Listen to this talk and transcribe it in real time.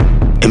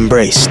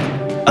Embraced,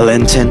 a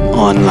Lenten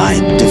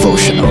online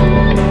devotional.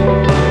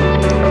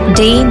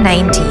 Day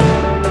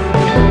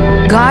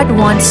 19. God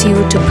wants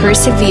you to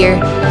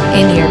persevere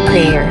in your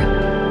prayer.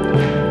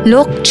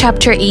 Luke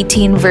chapter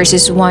 18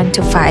 verses 1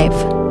 to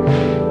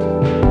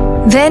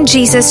 5. Then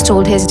Jesus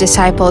told his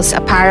disciples a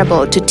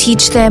parable to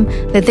teach them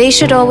that they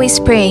should always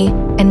pray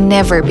and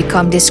never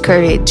become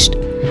discouraged.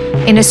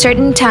 In a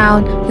certain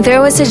town,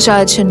 there was a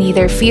judge who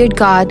neither feared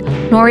God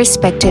nor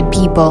respected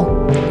people.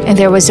 And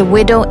there was a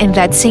widow in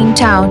that same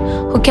town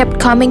who kept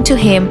coming to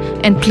him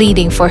and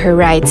pleading for her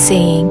rights,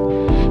 saying,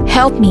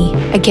 "Help me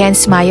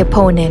against my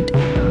opponent."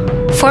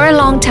 For a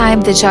long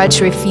time, the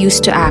judge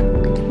refused to act,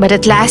 but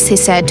at last he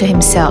said to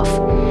himself,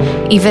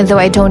 "Even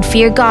though I don't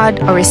fear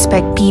God or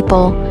respect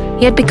people,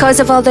 yet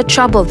because of all the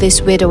trouble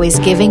this widow is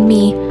giving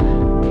me,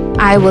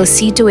 I will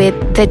see to it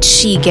that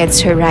she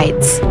gets her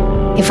rights.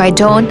 If I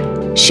don't,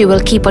 she will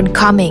keep on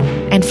coming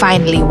and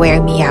finally wear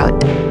me out."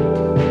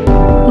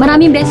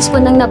 Maraming beses po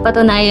nang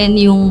napatunayan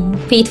yung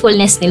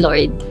faithfulness ni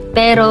Lord.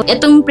 Pero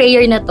itong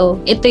prayer na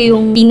to, ito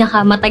yung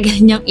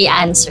pinakamatagal niyang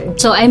i-answer.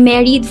 So I'm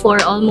married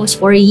for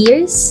almost 4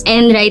 years.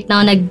 And right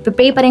now,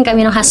 nagpe-pray pa rin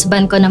kami ng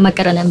husband ko na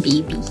magkaroon ng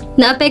baby.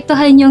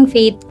 Naapektuhan yung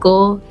faith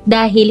ko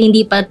dahil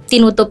hindi pa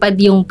tinutupad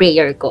yung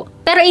prayer ko.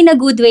 Pero in a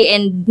good way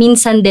and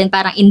minsan din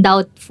parang in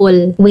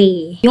doubtful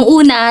way. Yung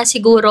una,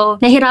 siguro,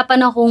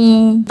 nahirapan akong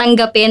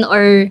tanggapin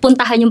or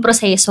puntahan yung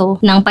proseso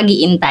ng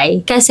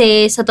pag-iintay.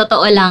 Kasi sa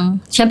totoo lang,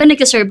 syempre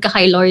nagsaserve ka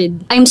kay Lord.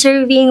 I'm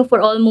serving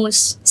for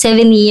almost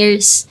 7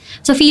 years.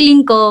 So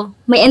feeling ko,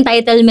 may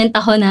entitlement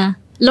ako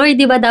na, Lord,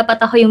 di ba dapat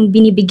ako yung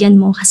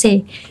binibigyan mo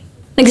kasi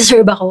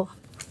nagsaserve ako.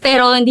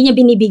 Pero hindi niya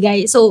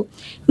binibigay. So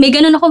may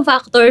ganun akong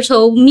factor.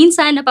 So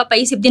minsan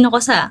napapaisip din ako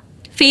sa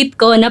faith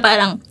ko na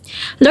parang,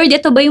 Lord,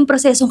 ito ba yung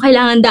prosesong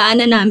kailangan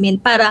daanan namin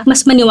para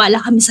mas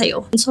maniwala kami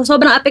sa'yo? So,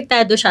 sobrang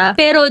apektado siya.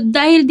 Pero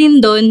dahil din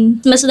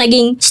doon, mas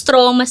naging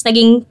strong, mas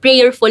naging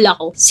prayerful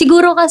ako.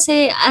 Siguro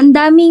kasi, ang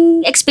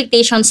daming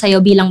expectations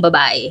sa'yo bilang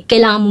babae.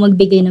 Kailangan mo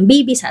magbigay ng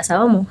baby sa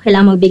asawa mo.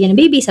 Kailangan mo magbigay ng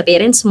baby sa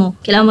parents mo.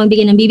 Kailangan mo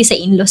magbigay ng baby sa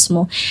in-laws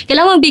mo.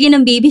 Kailangan mo magbigay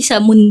ng baby sa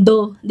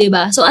mundo. 'Di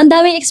ba? So, ang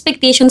daming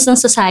expectations ng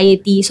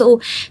society.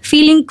 So,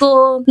 feeling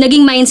ko,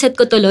 naging mindset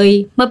ko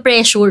tuloy,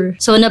 ma-pressure.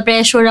 So,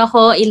 na-pressure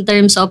ako in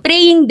terms of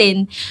praying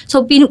din.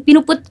 So,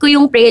 pinuput ko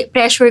yung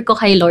pressure ko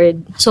kay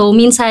Lord. So,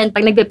 minsan,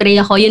 pag nagpe-pray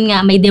ako, yun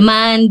nga, may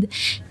demand,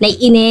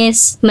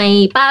 naiinis,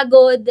 may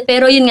pagod.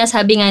 Pero yun nga,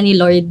 sabi nga ni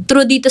Lord,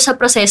 through dito sa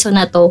proseso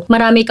na to,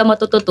 marami ka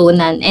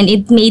matututunan. And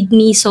it made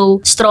me so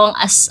strong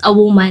as a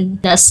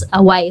woman, as a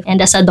wife, and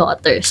as a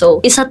daughter.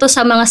 So, isa to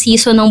sa mga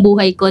season ng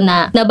buhay ko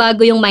na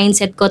nabago yung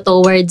mindset ko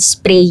towards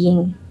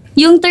praying.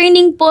 Yung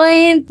turning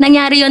point,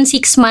 nangyari yon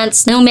 6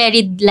 months ng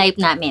married life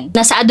namin.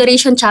 Nasa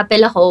Adoration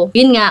Chapel ako.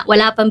 Yun nga,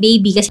 wala pang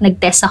baby kasi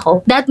nag-test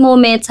ako. That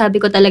moment, sabi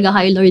ko talaga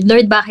kay Lord,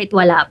 Lord, bakit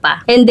wala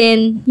pa? And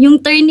then,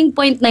 yung turning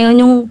point na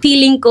yun, yung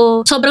feeling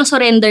ko, sobrang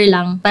surrender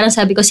lang. Parang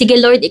sabi ko, sige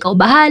Lord, ikaw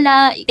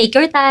bahala, take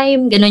your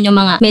time. Ganon yung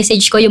mga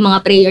message ko, yung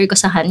mga prayer ko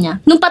sa Kanya.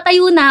 Nung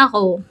patayo na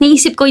ako,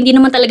 naisip ko, hindi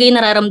naman talaga yung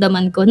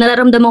nararamdaman ko.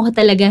 Nararamdaman ko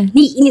talaga,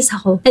 naiinis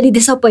ako,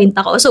 nadi-disappoint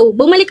ako. So,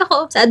 bumalik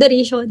ako sa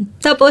adoration.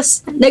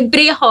 Tapos,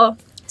 nag-pray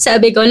ako.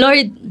 Sabi ko,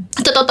 Lord,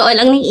 totoo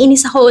lang,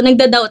 naiinis ako,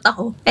 nagda-doubt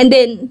ako. And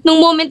then, nung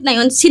moment na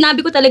yun,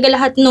 sinabi ko talaga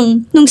lahat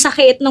nung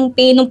sakit, nung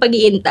pain, nung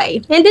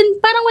pag-iintay. And then,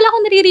 parang wala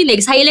akong naririnig.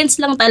 Silence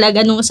lang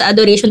talaga nung sa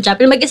Adoration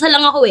Chapel. Mag-isa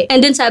lang ako eh.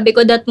 And then, sabi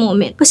ko that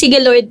moment, sige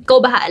Lord,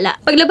 ikaw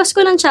bahala. Paglabas ko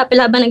ng chapel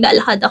habang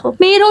naglalakad ako,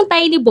 mayroong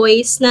tiny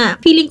voice na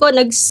feeling ko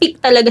nag-speak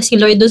talaga si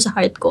Lord doon sa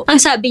heart ko.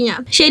 Ang sabi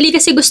niya, Shelly,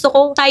 kasi gusto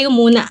ko tayo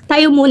muna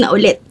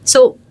ulit.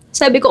 So,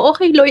 sabi ko,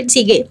 okay Lord,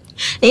 sige.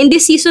 In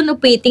this season of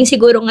waiting,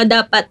 siguro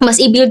nga dapat mas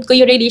i-build ko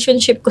yung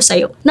relationship ko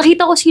sa'yo.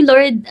 Nakita ko si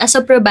Lord as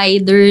a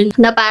provider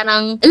na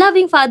parang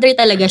loving father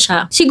talaga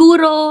siya.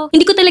 Siguro,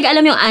 hindi ko talaga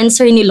alam yung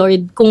answer ni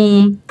Lord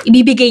kung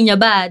ibibigay niya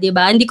ba,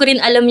 diba? Hindi ko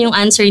rin alam yung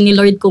answer ni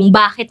Lord kung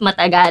bakit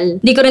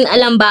matagal. Hindi ko rin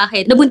alam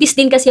bakit. Nabuntis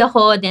din kasi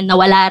ako, then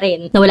nawala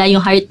rin. Nawala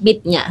yung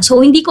heartbeat niya. So,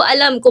 hindi ko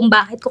alam kung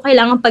bakit ko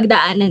kailangan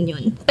pagdaanan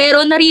yun.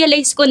 Pero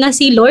na-realize ko na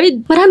si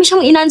Lord, marami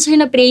siyang in-answer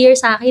na prayer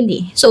sa akin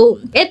eh.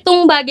 So,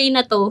 etong bagay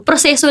na to,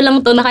 proseso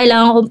lang to na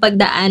kailangan kong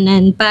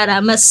pagdaanan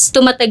para mas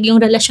tumatag yung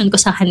relasyon ko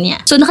sa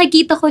Kanya. So,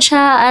 nakikita ko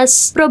siya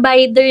as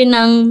provider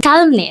ng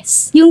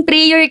calmness. Yung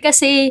prayer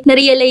kasi,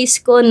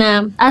 na-realize ko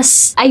na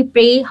as I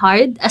pray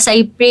hard, as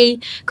I pray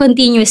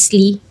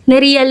continuously,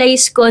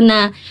 na-realize ko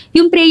na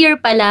yung prayer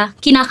pala,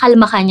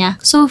 kinakalma ka niya.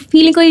 So,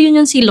 feeling ko yun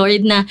yung si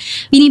Lord na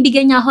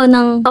binibigyan niya ako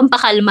ng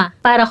pampakalma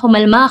para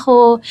kumalma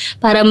ako,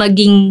 para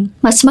maging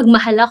mas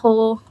magmahal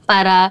ako,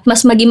 para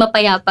mas maging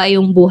mapayapa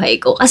yung buhay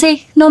ko.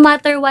 Kasi no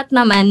matter what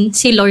naman,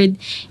 si Lord,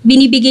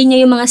 binibigay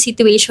niya yung mga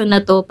situation na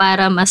to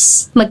para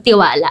mas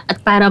magtiwala at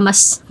para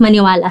mas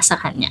maniwala sa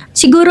Kanya.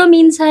 Siguro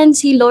minsan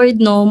si Lord,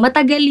 no,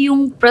 matagal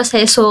yung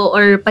proseso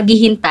or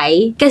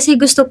paghihintay kasi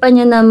gusto pa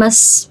niya na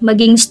mas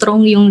maging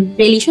strong yung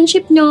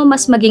relationship nyo,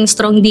 mas maging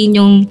strong din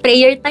yung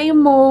prayer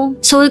time mo.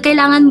 So,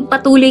 kailangan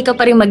patuloy ka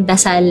pa rin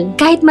magdasal.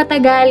 Kahit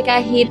matagal,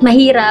 kahit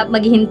mahirap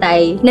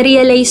maghintay,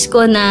 na-realize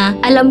ko na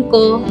alam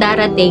ko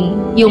darating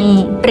yung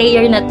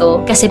prayer na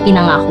to kasi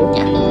pinangako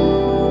niya.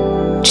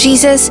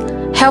 Jesus,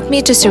 help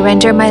me to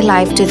surrender my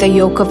life to the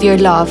yoke of your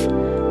love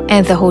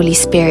and the Holy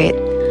Spirit.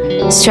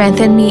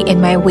 Strengthen me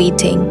in my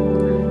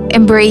waiting.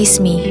 Embrace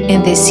me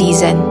in this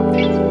season.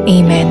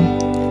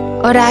 Amen.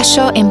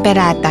 Oratio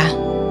Imperata.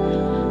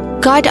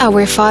 God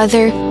our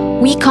Father,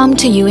 we come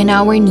to you in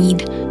our need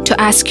to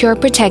ask your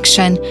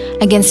protection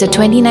against the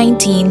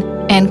 2019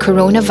 and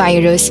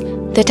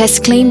coronavirus that has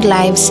claimed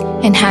lives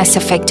and has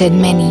affected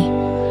many.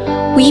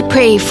 We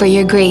pray for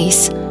your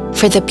grace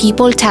for the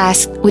people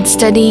tasked with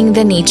studying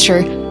the nature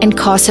and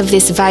cause of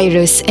this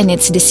virus and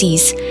its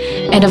disease,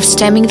 and of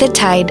stemming the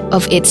tide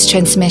of its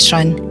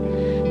transmission.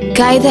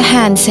 Guide the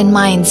hands and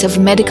minds of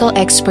medical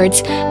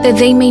experts that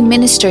they may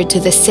minister to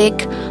the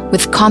sick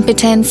with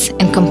competence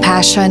and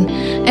compassion,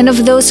 and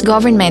of those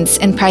governments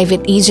and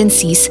private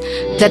agencies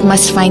that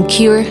must find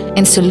cure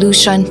and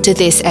solution to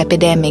this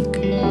epidemic.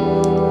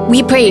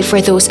 We pray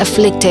for those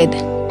afflicted.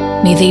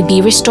 May they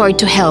be restored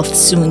to health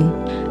soon.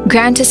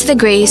 Grant us the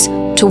grace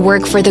to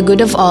work for the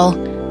good of all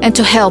and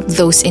to help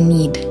those in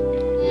need.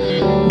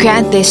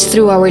 Grant this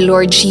through our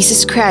Lord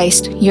Jesus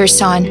Christ, your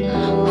Son,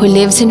 who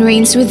lives and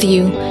reigns with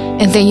you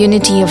in the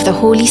unity of the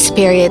Holy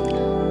Spirit,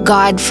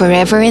 God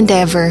forever and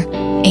ever.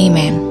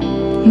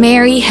 Amen.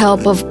 Mary,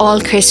 help of all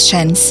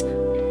Christians,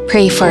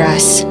 pray for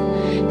us.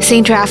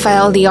 Saint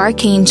Raphael the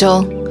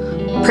Archangel,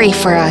 pray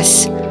for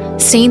us.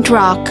 Saint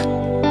Roch,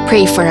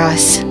 pray for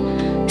us.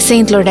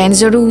 Saint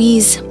Lorenzo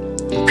Ruiz,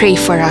 pray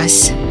for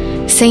us.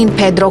 Saint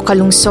Pedro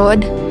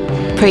Calungsod,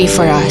 pray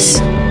for us.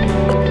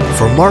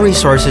 For more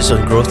resources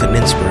on growth and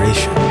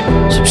inspiration,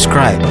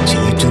 subscribe to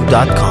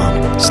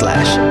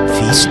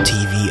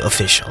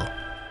youtube.com/FeastTVOfficial.